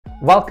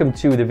Welcome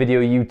to the video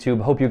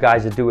YouTube. Hope you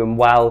guys are doing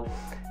well.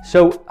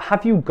 So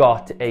have you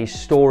got a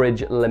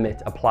storage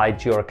limit applied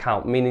to your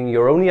account, meaning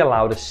you're only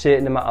allowed a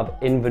certain amount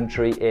of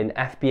inventory in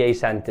FBA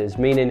centers,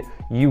 meaning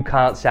you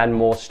can't send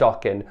more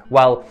stock in?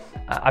 Well,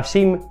 I've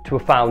seemed to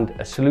have found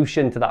a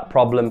solution to that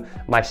problem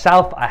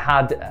myself. I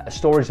had a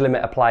storage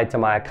limit applied to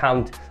my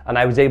account and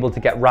I was able to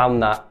get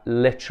around that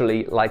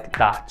literally like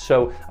that.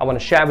 So I want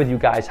to share with you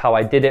guys how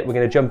I did it. We're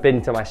going to jump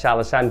into my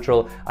Seller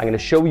Central. I'm going to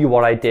show you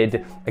what I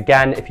did.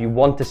 Again, if you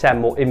want to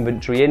send more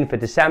inventory in for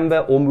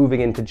December or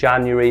moving into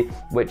January,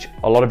 which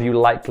a lot of you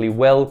likely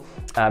will,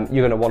 you're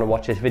going to want to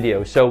watch this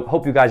video. So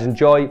hope you guys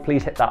enjoy.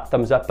 Please hit that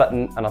thumbs up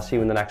button and I'll see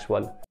you in the next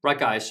one. Right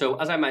guys, so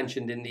as I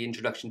mentioned in the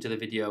introduction to the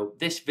video,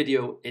 this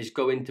video is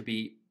going to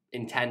be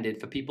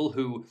intended for people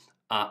who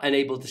are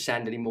unable to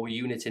send any more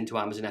units into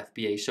Amazon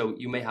FBA. So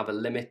you may have a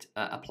limit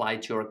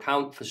applied to your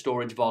account for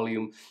storage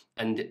volume.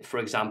 And for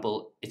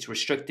example, it's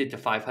restricted to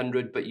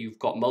 500, but you've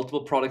got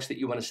multiple products that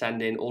you want to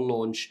send in or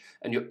launch,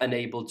 and you're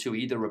unable to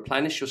either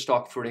replenish your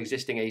stock for an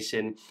existing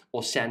ASIN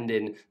or send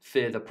in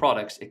further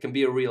products. It can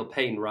be a real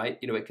pain, right?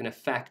 You know, it can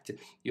affect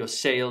your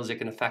sales, it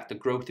can affect the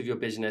growth of your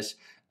business.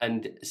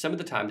 And some of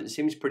the times it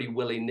seems pretty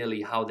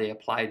willy-nilly how they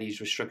apply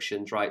these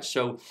restrictions, right?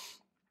 So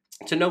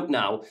to note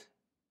now,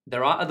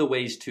 there are other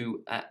ways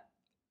to,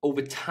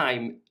 over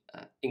time,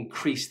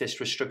 increase this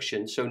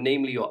restriction. So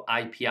namely your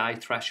IPI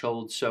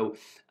threshold. So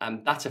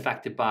that's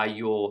affected by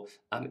your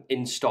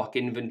in-stock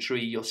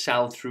inventory, your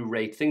sell-through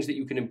rate, things that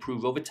you can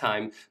improve over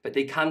time, but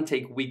they can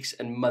take weeks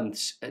and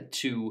months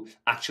to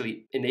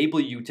actually enable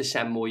you to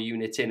send more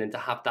units in and to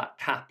have that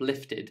cap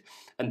lifted.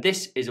 And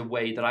this is a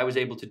way that I was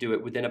able to do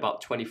it within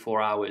about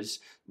 24 hours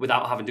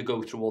without having to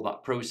go through all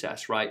that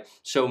process, right?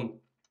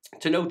 So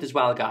to note as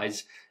well,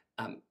 guys,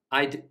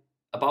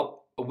 about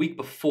a week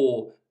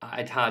before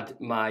I'd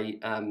had my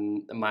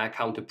my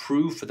account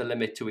approved for the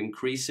limit to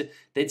increase,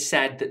 they'd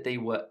said that they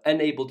were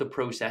unable to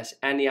process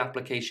any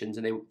applications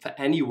for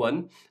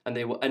anyone, and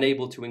they were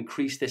unable to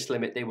increase this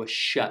limit. They were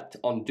shut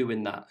on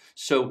doing that.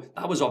 So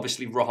that was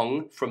obviously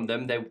wrong from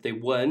them. They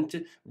weren't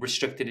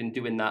restricted in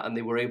doing that, and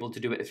they were able to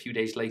do it a few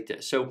days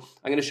later. So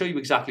I'm going to show you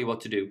exactly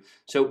what to do.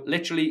 So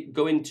literally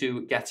go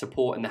into Get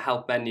Support in the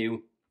Help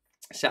menu,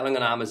 Selling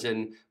on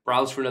Amazon,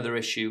 browse for another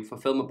issue,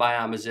 Fulfillment by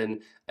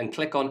Amazon, and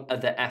click on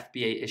Other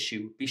FBA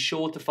Issue. Be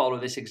sure to follow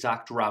this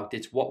exact route.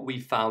 It's what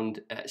we found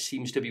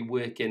seems to be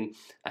working.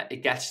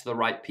 It gets to the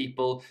right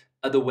people.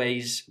 Other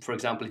ways, for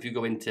example, if you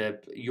go into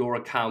your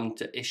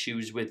account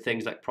issues with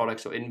things like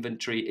products or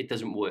inventory, it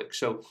doesn't work.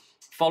 So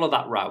follow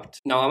that route.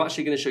 Now, I'm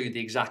actually going to show you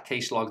the exact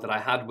case log that I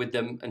had with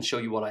them and show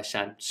you what I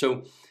sent.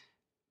 So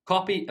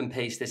copy and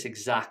paste this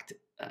exact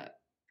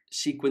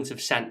sequence of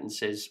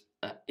sentences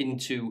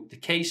into the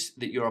case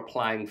that you're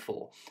applying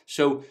for.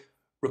 So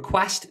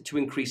request to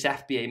increase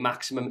FBA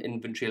maximum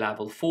inventory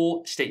level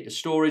 4, state the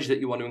storage that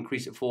you want to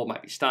increase it for. It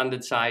might be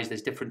standard size,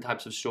 there's different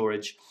types of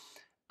storage.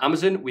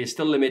 Amazon, we are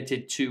still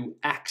limited to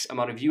X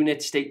amount of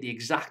units. State the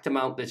exact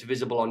amount that's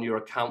visible on your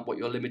account, what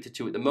you're limited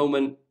to at the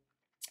moment.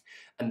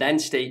 And then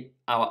state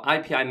our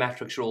IPI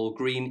metrics are all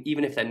green,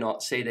 even if they're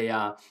not, say they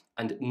are,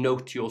 and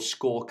note your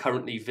score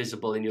currently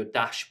visible in your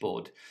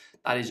dashboard.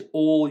 That is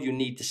all you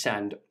need to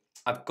send.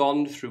 I've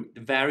gone through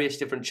various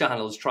different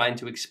channels trying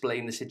to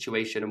explain the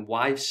situation and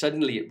why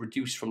suddenly it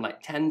reduced from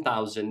like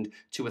 10,000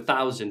 to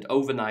 1,000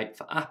 overnight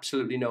for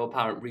absolutely no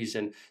apparent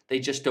reason. They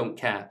just don't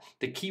care.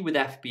 The key with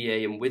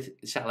FBA and with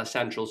Seller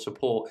Central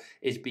support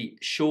is be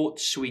short,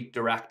 sweet,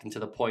 direct, and to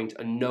the point,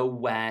 and know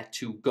where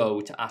to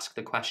go to ask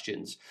the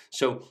questions.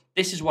 So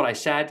this is what I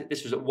said.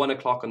 This was at 1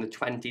 o'clock on the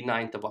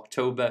 29th of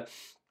October,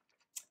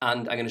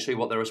 and I'm going to show you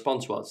what their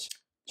response was.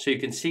 So you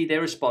can see they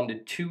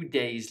responded 2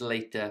 days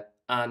later.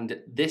 And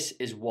this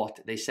is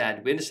what they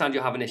said. We understand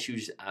you're having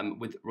issues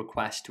with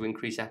requests to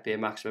increase FBA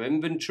maximum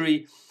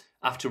inventory.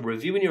 After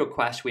reviewing your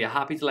request, we are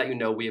happy to let you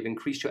know we have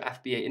increased your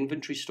FBA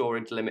inventory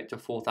storage limit to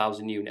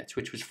 4,000 units,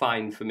 which was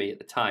fine for me at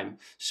the time.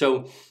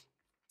 So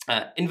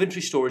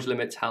inventory storage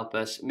limits help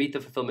us meet the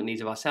fulfillment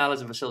needs of our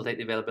sellers and facilitate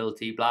the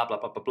availability, blah, blah,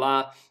 blah,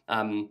 blah,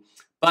 blah.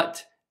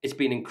 But it's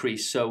been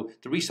increased. So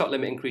the restock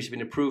limit increase has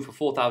been approved for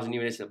 4,000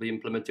 units. It'll be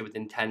implemented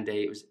within 10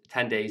 days.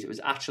 It was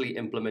actually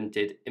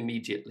implemented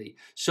immediately.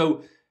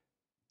 So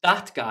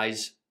that,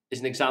 guys, is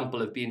an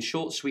example of being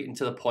short, sweet, and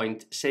to the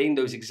point, saying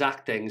those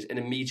exact things, and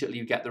immediately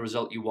you get the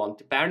result you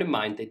want. Bearing in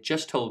mind, they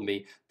just told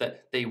me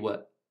that they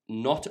were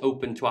not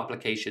open to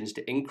applications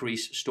to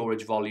increase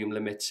storage volume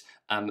limits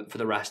for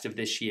the rest of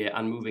this year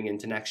and moving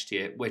into next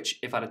year, which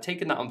if I'd have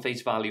taken that on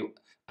face value,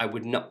 I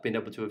would not have been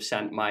able to have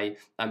sent my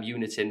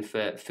units in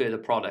for further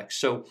products.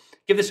 So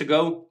give this a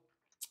go,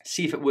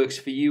 see if it works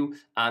for you,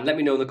 and let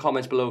me know in the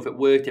comments below if it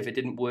worked, if it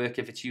didn't work,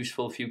 if it's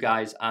useful for you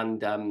guys,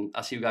 and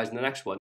I'll see you guys in the next one.